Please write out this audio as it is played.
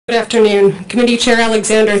Good afternoon. Committee Chair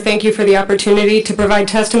Alexander, thank you for the opportunity to provide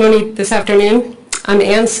testimony this afternoon. I'm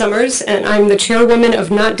Ann Sommers, and I'm the chairwoman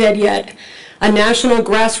of Not Dead Yet, a national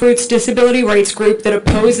grassroots disability rights group that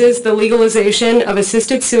opposes the legalization of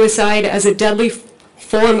assisted suicide as a deadly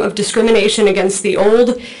form of discrimination against the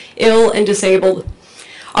old, ill, and disabled.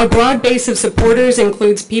 Our broad base of supporters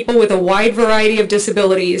includes people with a wide variety of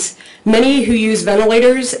disabilities, many who use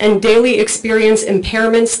ventilators and daily experience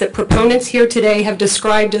impairments that proponents here today have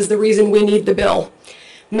described as the reason we need the bill.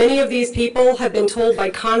 Many of these people have been told by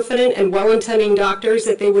confident and well-intending doctors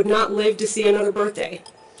that they would not live to see another birthday.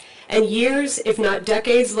 And years, if not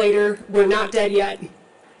decades later, we're not dead yet,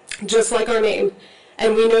 just like our name.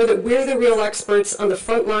 And we know that we're the real experts on the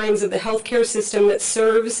front lines of the healthcare system that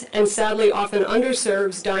serves and sadly often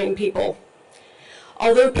underserves dying people.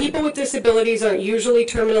 Although people with disabilities aren't usually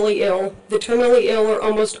terminally ill, the terminally ill are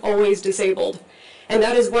almost always disabled. And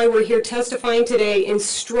that is why we're here testifying today in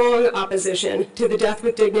strong opposition to the Death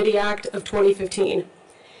with Dignity Act of 2015.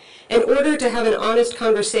 In order to have an honest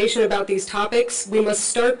conversation about these topics, we must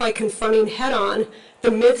start by confronting head-on the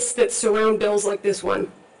myths that surround bills like this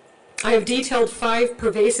one. I have detailed 5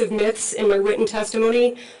 pervasive myths in my written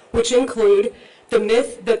testimony, which include the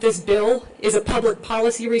myth that this bill is a public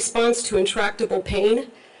policy response to intractable pain,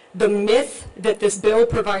 the myth that this bill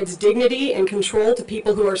provides dignity and control to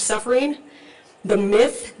people who are suffering, the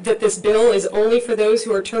myth that this bill is only for those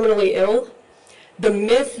who are terminally ill, the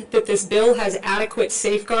myth that this bill has adequate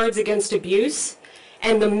safeguards against abuse,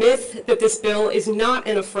 and the myth that this bill is not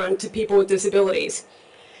an affront to people with disabilities.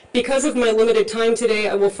 Because of my limited time today,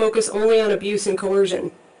 I will focus only on abuse and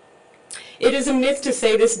coercion. It is a myth to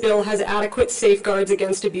say this bill has adequate safeguards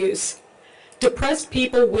against abuse. Depressed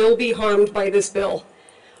people will be harmed by this bill.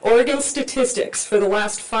 Oregon statistics for the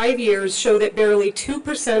last 5 years show that barely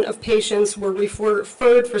 2% of patients were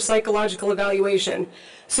referred for psychological evaluation.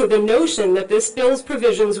 So the notion that this bill's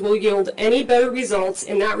provisions will yield any better results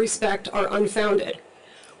in that respect are unfounded.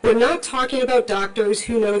 We're not talking about doctors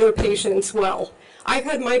who know their patients well. I've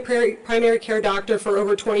had my primary care doctor for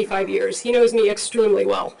over 25 years. He knows me extremely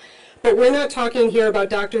well. But we're not talking here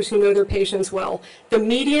about doctors who know their patients well. The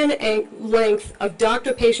median length of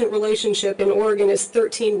doctor-patient relationship in Oregon is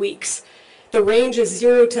 13 weeks. The range is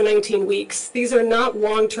 0 to 19 weeks. These are not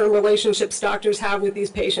long-term relationships doctors have with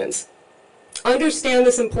these patients. Understand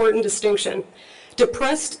this important distinction.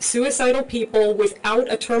 Depressed, suicidal people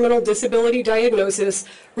without a terminal disability diagnosis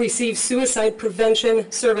receive suicide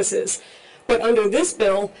prevention services. But under this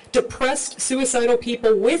bill, depressed, suicidal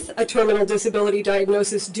people with a terminal disability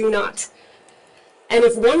diagnosis do not. And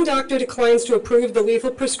if one doctor declines to approve the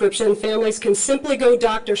lethal prescription, families can simply go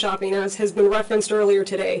doctor shopping, as has been referenced earlier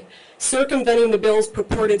today, circumventing the bill's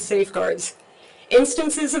purported safeguards.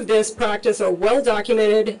 Instances of this practice are well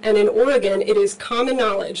documented, and in Oregon, it is common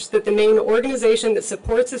knowledge that the main organization that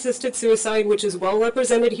supports assisted suicide, which is well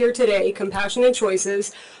represented here today, Compassion &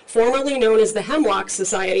 Choices, formerly known as the Hemlock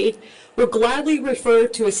Society, will gladly refer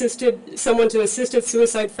to someone to assisted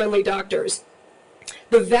suicide-friendly doctors.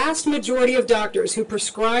 The vast majority of doctors who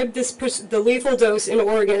prescribe the lethal dose in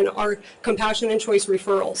Oregon are Compassion & Choice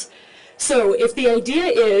referrals. So if the idea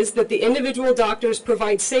is that the individual doctors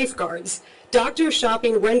provide safeguards, doctor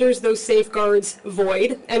shopping renders those safeguards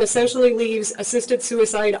void and essentially leaves assisted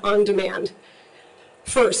suicide on demand.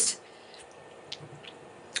 First,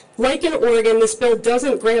 like in Oregon, this bill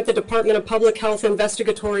doesn't grant the Department of Public Health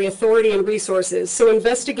investigatory authority and resources, so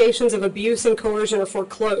investigations of abuse and coercion are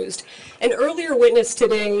foreclosed. An earlier witness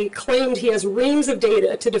today claimed he has reams of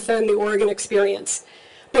data to defend the Oregon experience.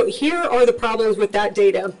 But here are the problems with that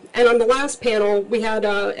data. And on the last panel, we had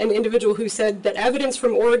an individual who said that evidence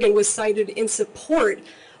from Oregon was cited in support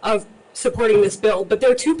of supporting this bill. But there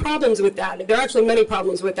are 2 problems with that. There are actually many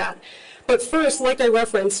problems with that. But first, like I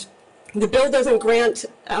referenced, the bill doesn't grant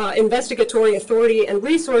investigatory authority and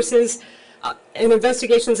resources, and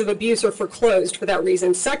investigations of abuse are foreclosed for that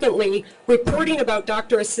reason. Secondly, reporting about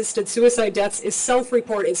doctor-assisted suicide deaths is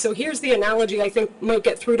self-reported. So here's the analogy I think might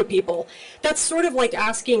get through to people. That's sort of like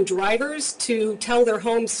asking drivers to tell their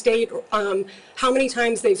home state how many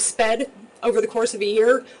times they've sped over the course of a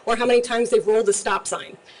year or how many times they've rolled a stop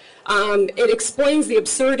sign. It explains the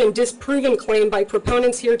absurd and disproven claim by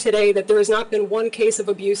proponents here today that there has not been one case of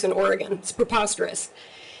abuse in Oregon. It's preposterous.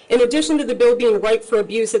 In addition to the bill being ripe for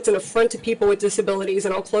abuse, it's an affront to people with disabilities,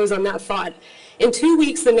 and I'll close on that thought. In 2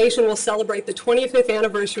 weeks, the nation will celebrate the 25th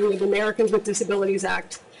anniversary of the Americans with Disabilities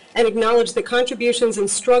Act and acknowledge the contributions and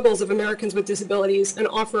struggles of Americans with disabilities and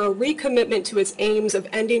offer a recommitment to its aims of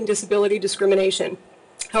ending disability discrimination.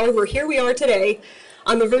 However, here we are today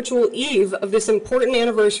on the virtual eve of this important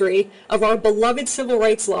anniversary of our beloved civil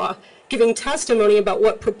rights law, giving testimony about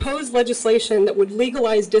what proposed legislation that would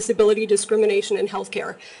legalize disability discrimination in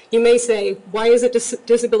healthcare. You may say, why is it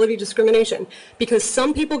disability discrimination? Because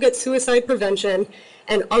some people get suicide prevention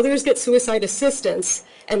and others get suicide assistance,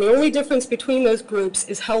 and the only difference between those groups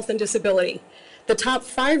is health and disability. The top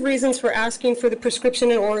 5 reasons for asking for the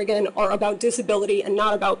prescription in Oregon are about disability and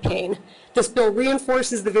not about pain. This bill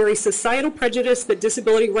reinforces the very societal prejudice that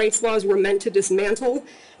disability rights laws were meant to dismantle,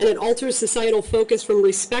 and it alters societal focus from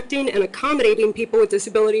respecting and accommodating people with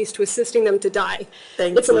disabilities to assisting them to die.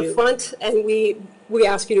 Thank it's you. an affront, and we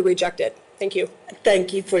ask you to reject it. Thank you.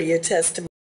 Thank you for your testimony.